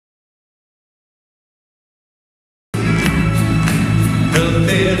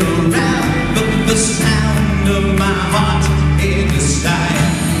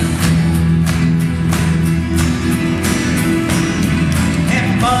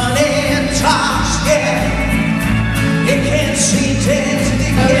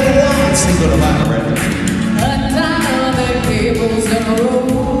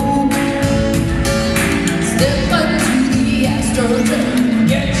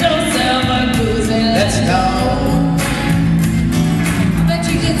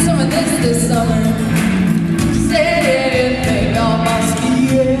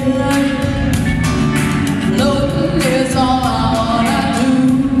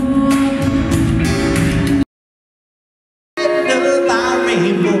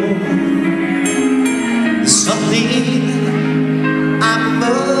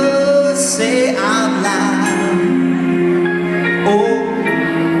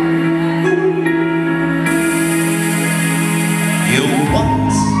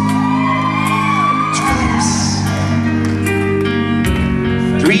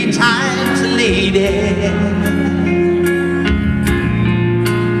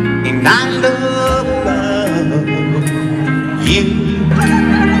And I love you.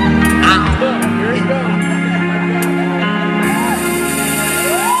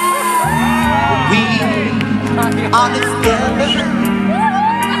 We are together.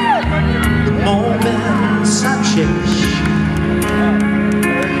 The moments I cherish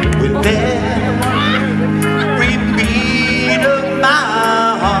with every beat of my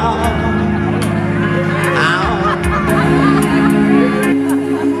heart.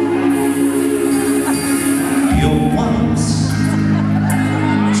 You're once,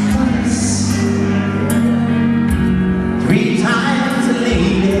 twice, 3 times a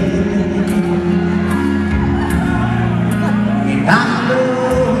lady. And I know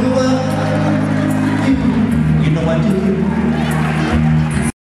you know I do.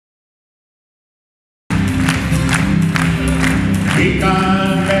 We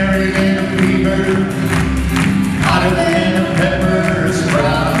got married in a fever, hotter than a pepper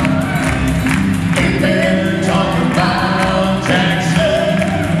sprout. And then talk about Jackson,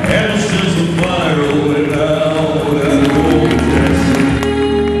 else is a fire without a gold dress.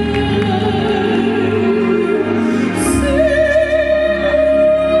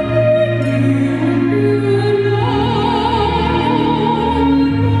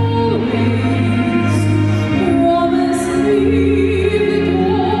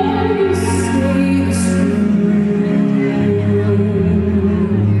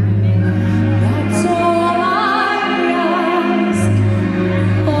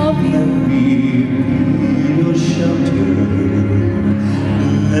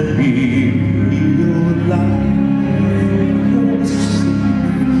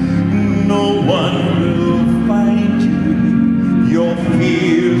 No one will find you. Your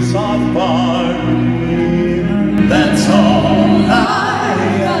fears are far. That's all I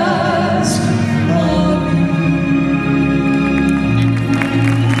ask of you.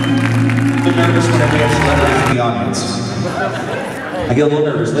 I'm nervous whenever we have celebrities in the audience. I get a little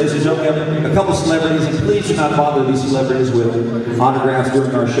nervous. Ladies and gentlemen, we have a couple celebrities, and please do not bother these celebrities with autographs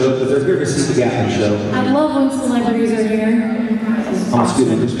during our show, because they're here to see the Gatlins show. I love when celebrities are here. Almost good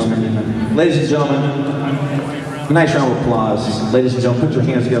English for me. Ladies and gentlemen, a nice round of applause. Ladies and gentlemen, put your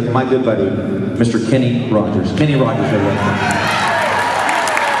hands together for my good buddy, Mr. Kenny Rogers. Kenny Rogers, everybody.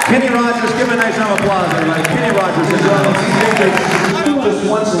 Kenny Rogers, give him a nice round of applause, everybody. Kenny Rogers, as well. Just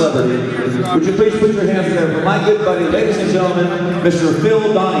one celebrity. Would you please put your hands together for my good buddy, ladies and gentlemen, Mr.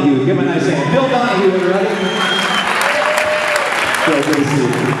 Phil Donahue. Give him a nice hand. Phil Donahue, everybody. Phil, good to see you.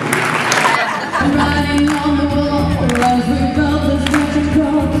 Riding on the wall, as we felt the stretch and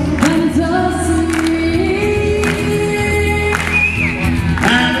crawl, and dusty.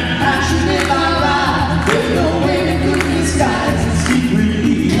 And the passion in my ride, with no way to goodness skies and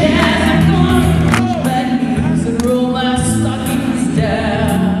secretly. Yes, I'm gonna push back knees and roll my stockings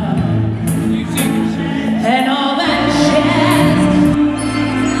down. And all that jazz.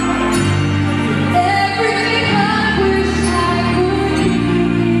 Everything I wish I could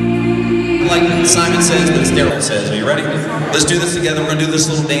be. Like Simon says, but it's Daryl says. Are you ready? Let's do this together. We're going to do this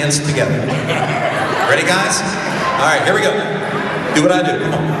little dance together. Ready, guys? All right, here we go. Do what I do.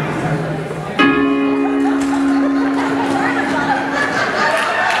 Come on.